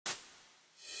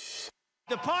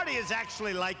The party is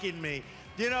actually liking me.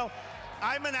 You know,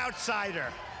 I'm an outsider.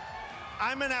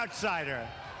 I'm an outsider.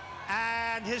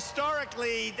 And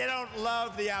historically, they don't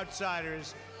love the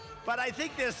outsiders. But I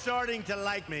think they're starting to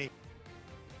like me.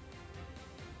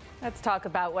 Let's talk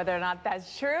about whether or not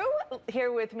that's true.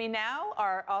 Here with me now,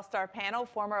 our all-star panel,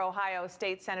 former Ohio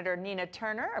State Senator Nina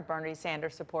Turner, a Bernie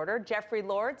Sanders supporter, Jeffrey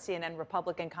Lord, CNN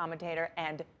Republican commentator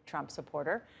and Trump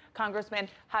supporter, Congressman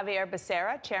Xavier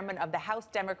Becerra, chairman of the House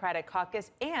Democratic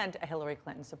Caucus and a Hillary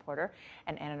Clinton supporter,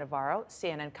 and Anna Navarro,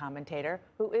 CNN commentator,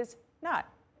 who is not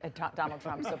a Donald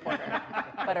Trump supporter,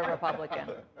 but a Republican.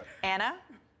 Anna?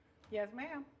 Yes,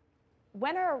 ma'am.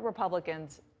 When are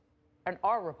Republicans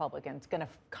going to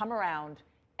come around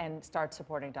and start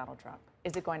supporting Donald Trump?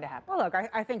 Is it going to happen? Well, look,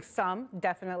 I think some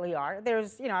definitely are.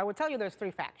 There's, I would tell you there's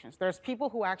three factions. There's people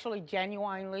who actually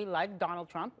genuinely like Donald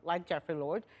Trump, like Jeffrey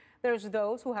Lord. There's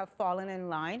those who have fallen in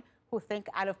line, who think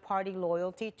out of party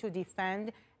loyalty to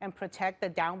defend and protect the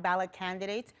down ballot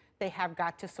candidates, they have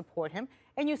got to support him.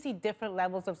 And you see different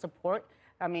levels of support.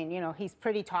 I mean, he's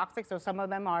pretty toxic, so some of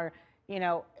them are,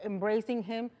 embracing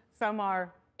him. Some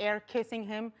are air kissing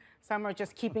him. Some are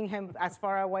just keeping him as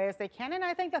far away as they can. And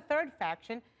I think the third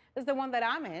faction is the one that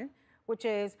I'm in, which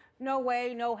is no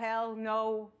way, no hell,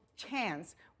 no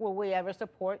chance will we ever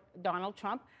support Donald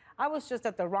Trump. I was just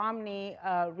at the Romney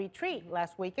retreat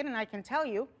last weekend, and I can tell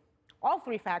you all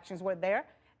three factions were there,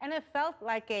 and it felt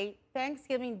like a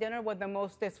Thanksgiving dinner with the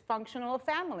most dysfunctional of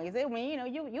families. I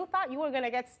mean, you thought you were going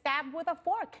to get stabbed with a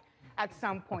fork at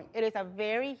some point. It is a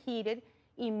very heated,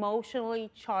 emotionally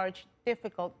charged,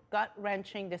 difficult,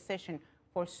 gut-wrenching decision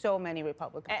for so many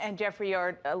Republicans. And Jeffrey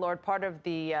Lord, part of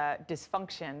the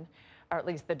dysfunction, or at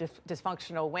least the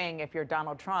dysfunctional wing, if you're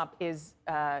Donald Trump, is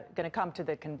going to come to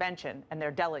the convention and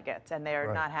their delegates, and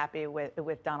they're not happy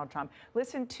with Donald Trump.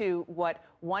 Listen to what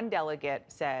one delegate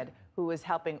said who was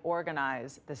helping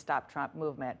organize the Stop Trump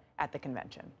movement at the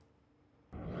convention.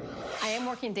 I am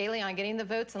working daily on getting the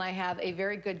votes, and I have a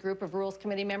very good group of Rules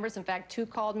Committee members. In fact, 2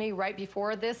 called me right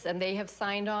before this, and they have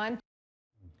signed on.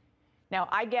 Now,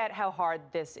 I get how hard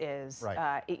this is,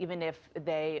 even if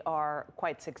they are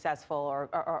quite successful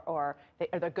or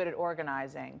they're good at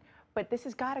organizing. But this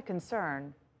has got to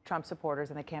concern Trump supporters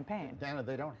in the campaign. Dana,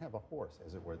 they don't have a horse,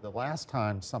 as it were. The last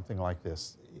time something like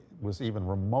this was even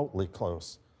remotely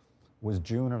close was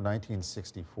June of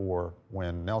 1964,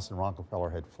 when Nelson Rockefeller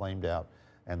had flamed out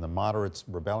and the moderates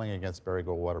rebelling against Barry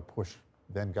Goldwater pushed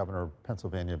then Governor of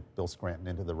Pennsylvania Bill Scranton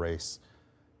into the race.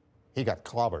 He got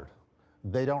clobbered.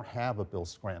 They don't have a Bill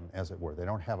Scranton, as it were. They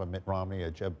don't have a Mitt Romney,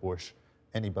 a Jeb Bush,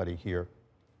 anybody here.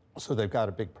 So they've got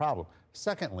a big problem.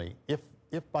 Secondly, if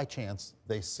by chance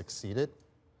they succeeded,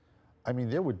 I mean,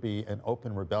 there would be an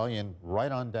open rebellion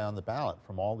right on down the ballot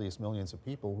from all these millions of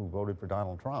people who voted for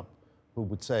Donald Trump, who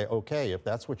would say, okay, if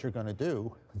that's what you're going to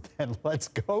do, then let's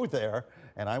go there.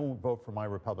 And I won't vote for my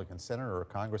Republican senator or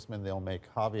congressman. They'll make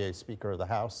Xavier Speaker of the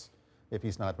House if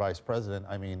he's not vice president.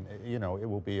 I mean, it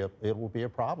will be a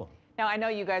problem. Now, I know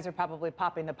you guys are probably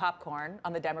popping the popcorn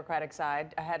on the Democratic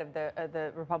side ahead of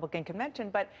the Republican convention,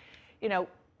 but,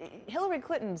 Hillary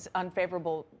Clinton's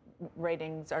unfavorable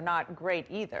ratings are not great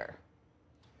either.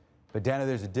 But, Dana,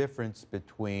 there's a difference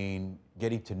between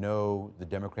getting to know the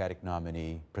Democratic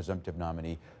nominee, presumptive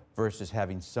nominee, versus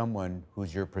having someone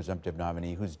who's your presumptive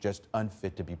nominee who's just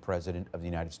unfit to be president of the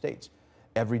United States.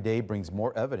 Every day brings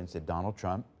more evidence that Donald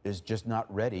Trump is just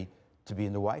not ready to be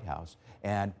in the White House.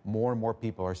 And more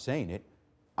people are saying it.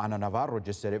 Ana Navarro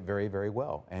just said it very, very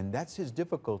well. And that's his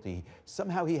difficulty.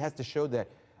 Somehow he has to show that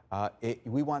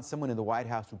we want someone in the White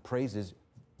House who praises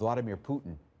Vladimir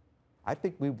Putin. I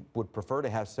think we would prefer to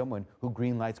have someone who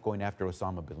greenlights going after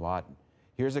Osama bin Laden.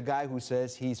 Here's a guy who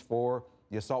says he's for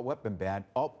the assault weapon ban.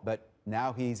 Oh, but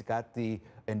now he's got the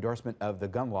endorsement of the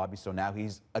gun lobby, so now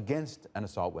he's against an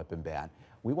assault weapon ban.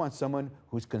 We want someone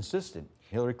who's consistent.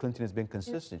 Hillary Clinton has been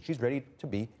consistent. She's ready to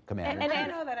be commander. And I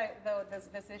know that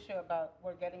this issue about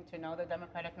we're getting to know the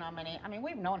Democratic nominee, I mean,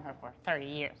 we've known her for 30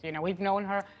 years. We've known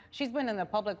her. She's been in the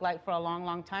public light for a long,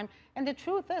 long time. And the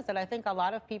truth is that I think a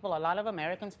lot of people, a lot of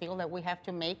Americans feel that we have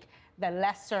to make the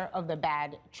lesser of the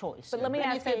bad choice. But let me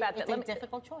ask you about that. It's a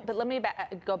difficult choice. But let me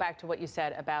go back to what you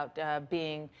said about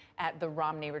being at the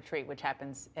Romney retreat, which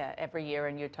happens every year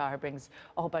in Utah. It brings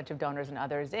a whole bunch of donors and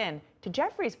others in. To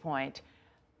Jeffrey's point,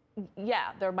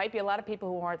 yeah, there might be a lot of people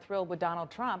who aren't thrilled with Donald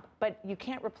Trump, but you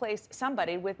can't replace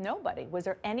somebody with nobody. Was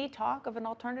there any talk of an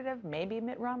alternative? Maybe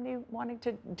Mitt Romney wanting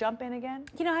to jump in again?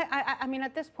 I mean,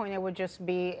 at this point, it would just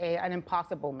be an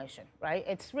impossible mission, right?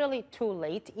 It's really too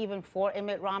late, even for a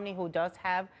Mitt Romney who does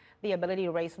have the ability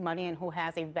to raise money and who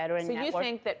has a veteran so network. you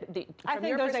think that I from think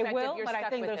your there's a perspective, will, you're but I stuck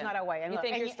think with there's him. not a way. You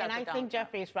think you're stuck and I with think Donald Trump.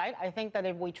 Jeffrey's right. I think that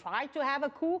if we try to have a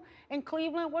coup in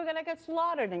Cleveland, we're going to get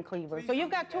slaughtered in Cleveland. So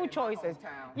you've got two choices.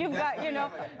 You've got, you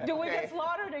know, do we get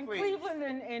slaughtered in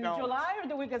Cleveland in July, or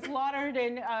do we get slaughtered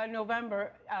in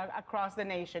November across the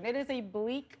nation? It is a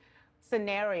bleak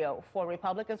scenario for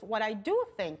Republicans. What I do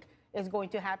think is going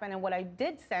to happen, and what I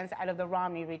did sense out of the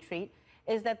Romney retreat,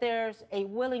 is that there's a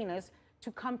willingness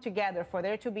to come together for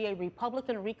there to be a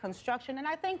Republican reconstruction. And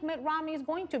I think Mitt Romney is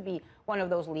going to be one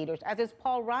of those leaders, as is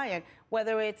Paul Ryan.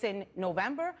 Whether it's in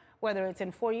November, whether it's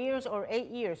in 4 years or 8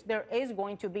 years, there is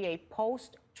going to be a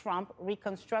post-Trump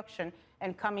reconstruction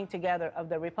and coming together of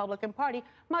the Republican Party,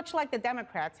 much like the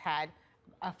Democrats had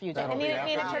a few decades ago. And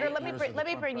Nina Turner, let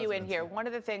me bring you in here. One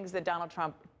of the things that Donald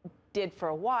Trump did for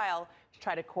a while is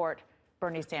try to court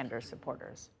Bernie Sanders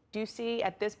supporters. Do you see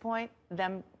at this point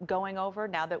them going over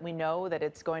now that we know that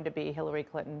it's going to be Hillary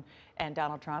Clinton and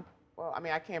Donald Trump? Well, I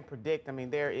mean, I can't predict. I mean,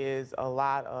 there is a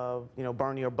lot of, you know,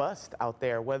 Bernie or bust out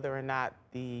there. Whether or not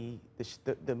the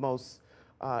most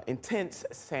intense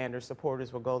Sanders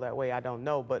supporters will go that way, I don't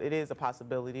know. But it is a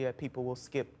possibility that people will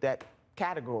skip that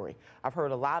category. I've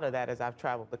heard a lot of that as I've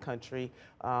traveled the country,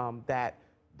 that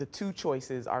the two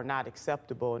choices are not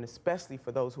acceptable, and especially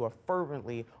for those who are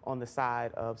fervently on the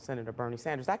side of Senator Bernie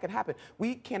Sanders. That could happen.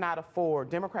 We cannot afford,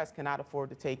 Democrats cannot afford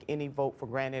to take any vote for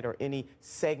granted or any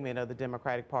segment of the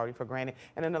Democratic Party for granted.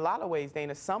 And in a lot of ways,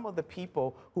 Dana, some of the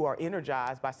people who are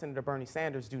energized by Senator Bernie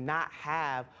Sanders do not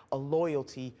have a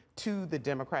loyalty to the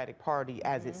Democratic Party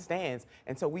as it stands.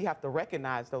 And so we have to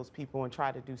recognize those people and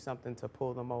try to do something to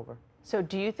pull them over. So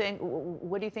do you think,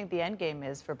 what do you think the end game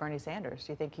is for Bernie Sanders?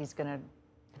 Do you think he's going to,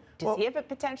 does he have a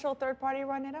potential third-party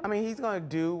run in him? I mean, he's going to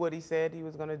do what he said he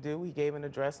was going to do. He gave an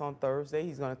address on Thursday.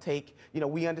 He's going to take, you know,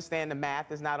 we understand the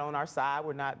math is not on our side.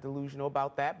 We're not delusional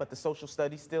about that, but the social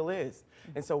study still is.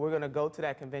 And so we're going to go to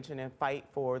that convention and fight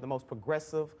for the most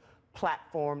progressive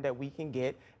platform that we can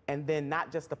get. And then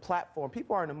not just the platform.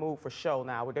 People are in the mood for show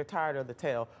now. They're tired of the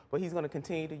tale. But he's going to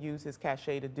continue to use his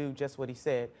cachet to do just what he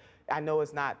said. I know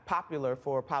it's not popular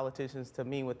for politicians to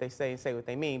mean what they say and say what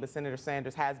they mean, but Senator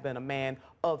Sanders has been a man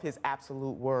of his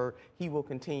absolute word. He will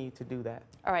continue to do that.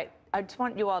 All right. I just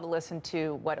want you all to listen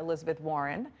to what Elizabeth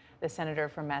Warren, the senator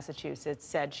from Massachusetts,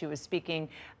 said. She was speaking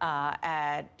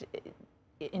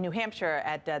in New Hampshire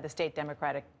at the state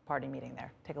Democratic Party meeting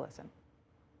there. Take a listen.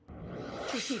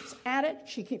 She keeps at it.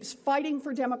 She keeps fighting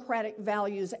for democratic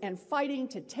values and fighting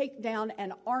to take down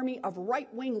an army of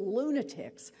right-wing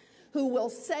lunatics who will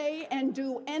say and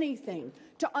do anything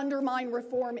to undermine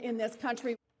reform in this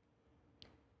country.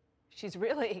 She's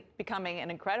really becoming an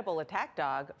incredible attack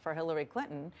dog for Hillary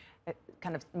Clinton.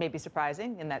 Kind of maybe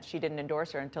surprising in that she didn't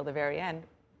endorse her until the very end.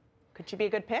 Could she be a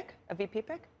good pick, a VP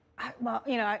pick? Well,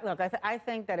 you know, look, I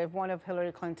think that if one of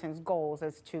Hillary Clinton's goals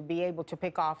is to be able to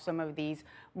pick off some of these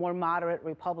more moderate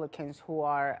Republicans who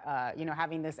are, you know,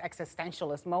 having this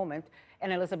existentialist moment,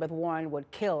 and Elizabeth Warren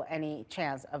would kill any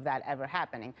chance of that ever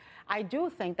happening. I do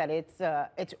think that it's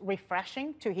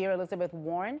refreshing to hear Elizabeth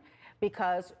Warren,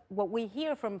 because what we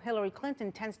hear from Hillary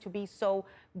Clinton tends to be so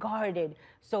guarded,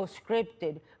 so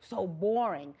scripted, so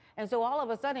boring. And so all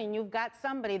of a sudden you've got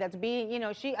somebody that's being, you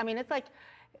know, I mean, it's like,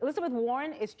 Elizabeth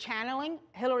Warren is channeling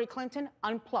Hillary Clinton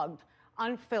unplugged,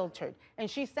 unfiltered. And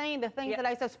she's saying the things that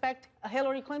I suspect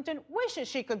Hillary Clinton wishes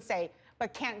she could say,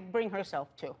 but can't bring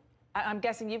herself to. I'm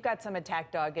guessing you've got some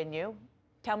attack dog in you.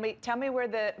 Tell me where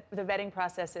the vetting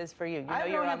process is for you. You know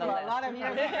you're on the list.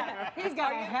 He's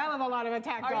got a hell of a lot of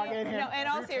attack dog in him. No, in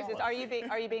all seriousness, are you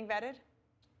being vetted?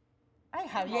 Ay,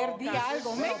 Javier, di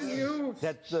algo. Make news.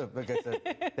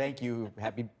 Thank you.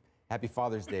 Happy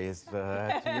Father's Day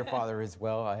to your father as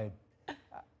well.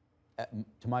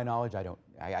 To my knowledge,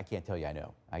 I can't tell you I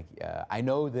know. I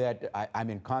know that I'm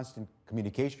in constant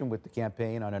communication with the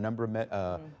campaign on a number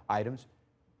of items,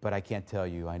 but I can't tell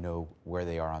you I know where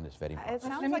they are on this vetting process.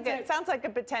 It sounds like a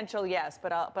potential yes,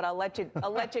 but I'll let you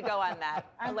go on that.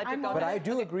 But I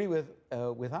do agree with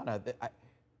Anna.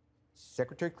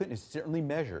 Secretary Clinton is certainly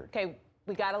measured. Okay.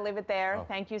 We got to leave it there.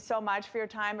 Thank you so much for your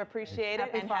time. Appreciate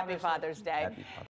it. And happy Father's Day.